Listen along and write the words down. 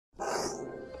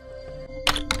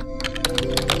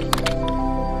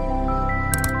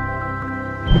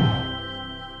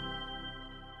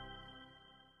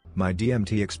My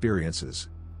DMT experiences.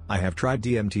 I have tried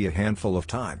DMT a handful of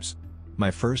times. My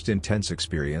first intense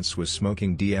experience was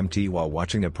smoking DMT while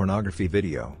watching a pornography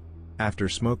video. After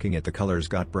smoking it, the colors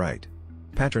got bright.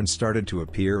 Patterns started to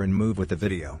appear and move with the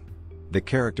video. The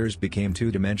characters became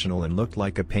two-dimensional and looked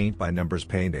like a paint-by-numbers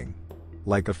painting.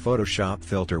 Like a Photoshop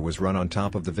filter was run on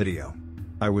top of the video.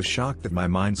 I was shocked that my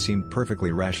mind seemed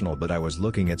perfectly rational, but I was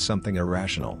looking at something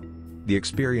irrational. The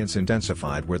experience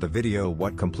intensified where the video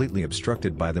was completely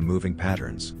obstructed by the moving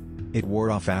patterns. It wore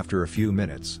off after a few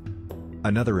minutes.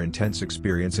 Another intense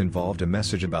experience involved a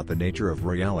message about the nature of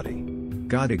reality.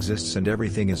 God exists and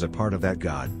everything is a part of that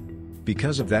God.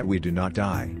 Because of that we do not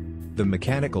die. The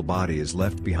mechanical body is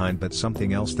left behind, but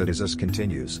something else that is us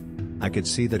continues. I could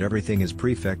see that everything is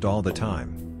perfect all the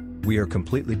time. We are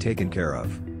completely taken care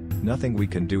of. Nothing we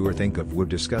can do or think of would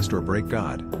disgust or break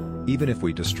God. Even if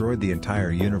we destroyed the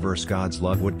entire universe, God's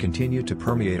love would continue to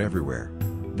permeate everywhere.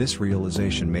 This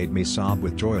realization made me sob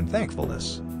with joy and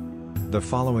thankfulness. The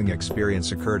following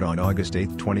experience occurred on August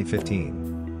 8,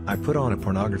 2015. I put on a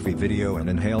pornography video and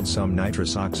inhaled some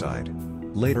nitrous oxide.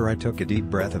 Later I took a deep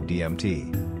breath of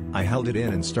DMT. I held it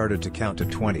in and started to count to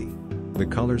 20. The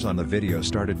colors on the video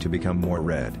started to become more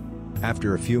red.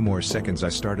 After a few more seconds I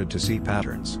started to see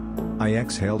patterns. I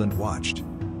exhaled and watched.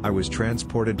 I was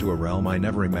transported to a realm I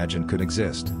never imagined could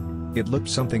exist. It looked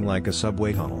something like a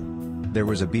subway tunnel. There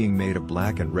was a being made of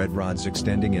black and red rods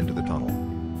extending into the tunnel.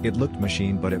 It looked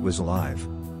machine, but it was alive.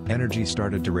 Energy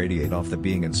started to radiate off the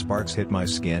being and sparks hit my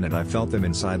skin and I felt them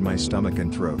inside my stomach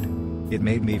and throat. It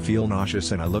made me feel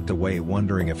nauseous and I looked away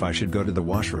wondering if I should go to the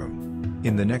washroom.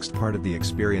 In the next part of the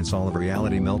experience all of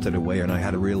reality melted away and I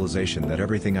had a realization that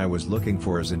everything I was looking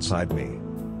for is inside me.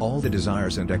 All the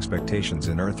desires and expectations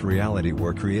in earth reality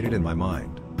were created in my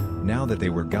mind. Now that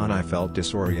they were gone I felt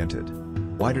disoriented.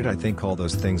 Why did I think all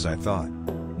those things I thought?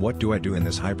 What do I do in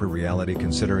this hyper-reality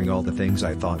considering all the things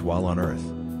I thought while on earth?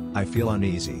 I feel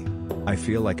uneasy. I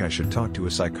feel like I should talk to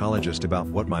a psychologist about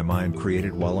what my mind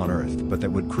created while on earth, but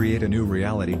that would create a new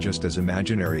reality just as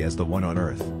imaginary as the one on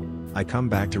earth. I come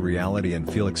back to reality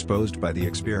and feel exposed by the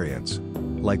experience.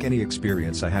 Like any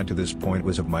experience I had to this point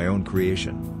was of my own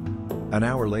creation. An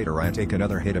hour later I take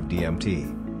another hit of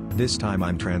DMT. This time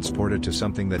I'm transported to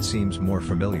something that seems more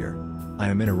familiar. I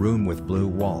am in a room with blue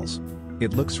walls.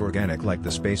 It looks organic, like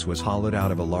the space was hollowed out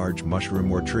of a large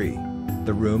mushroom or tree.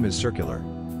 The room is circular.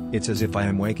 It's as if I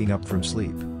am waking up from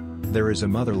sleep. There is a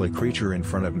motherly creature in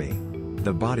front of me.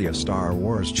 The body of Star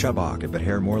Wars Chewbacca but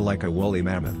hair more like a woolly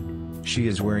mammoth. She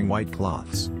is wearing white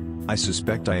cloths. I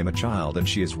suspect I am a child and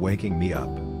she is waking me up.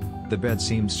 The bed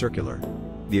seems circular.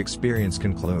 The experience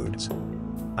concludes.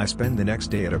 I spend the next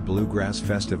day at a bluegrass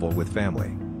festival with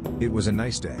family. It was a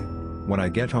nice day. When I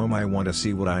get home I want to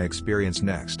see what I experience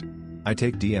next. I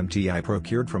take DMT I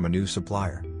procured from a new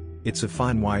supplier. It's a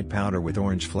fine white powder with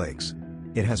orange flakes.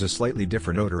 It has a slightly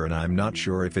different odor and I'm not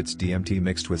sure if it's DMT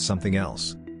mixed with something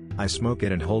else. I smoke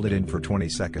it and hold it in for 20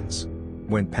 seconds.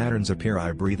 When patterns appear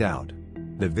I breathe out.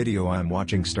 The video I'm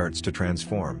watching starts to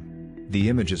transform. The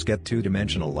images get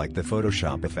two-dimensional like the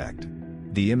Photoshop effect.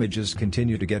 The images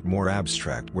continue to get more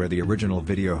abstract where the original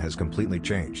video has completely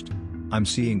changed. I'm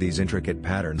seeing these intricate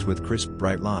patterns with crisp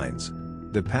bright lines.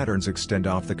 The patterns extend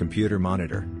off the computer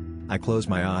monitor. I close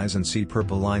my eyes and see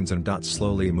purple lines and dots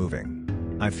slowly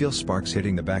moving. I feel sparks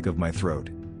hitting the back of my throat.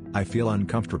 I feel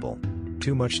uncomfortable.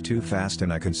 Too much too fast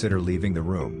and I consider leaving the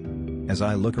room. As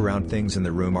I look around things in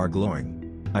the room are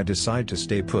glowing. I decide to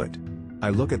stay put. I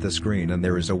look at the screen and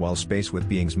there is a wall space with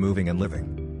beings moving and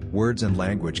living. Words and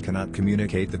language cannot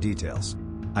communicate the details.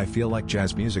 I feel like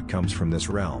jazz music comes from this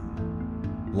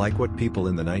realm. Like what people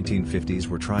in the 1950s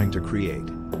were trying to create.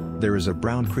 There is a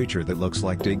brown creature that looks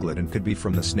like Diglett and could be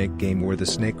from the Snake game where the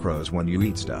snake grows when you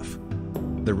eat stuff.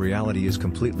 The reality is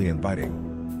completely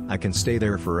inviting. I can stay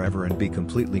there forever and be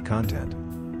completely content.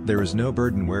 There is no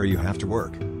burden where you have to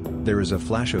work. There is a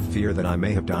flash of fear that I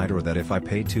may have died or that if I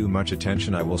pay too much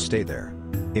attention I will stay there.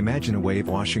 Imagine a wave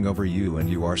washing over you and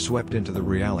you are swept into the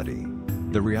reality.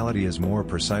 The reality is more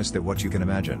precise than what you can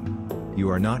imagine. You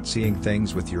are not seeing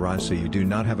things with your eyes, so you do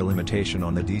not have a limitation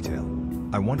on the detail.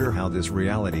 I wonder how this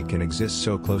reality can exist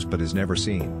so close but is never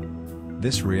seen.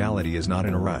 This reality is not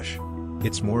in a rush.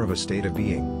 It's more of a state of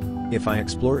being. If I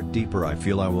explore it deeper I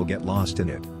feel I will get lost in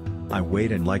it. I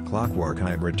wait and like clockwork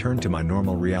I am returned to my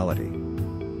normal reality.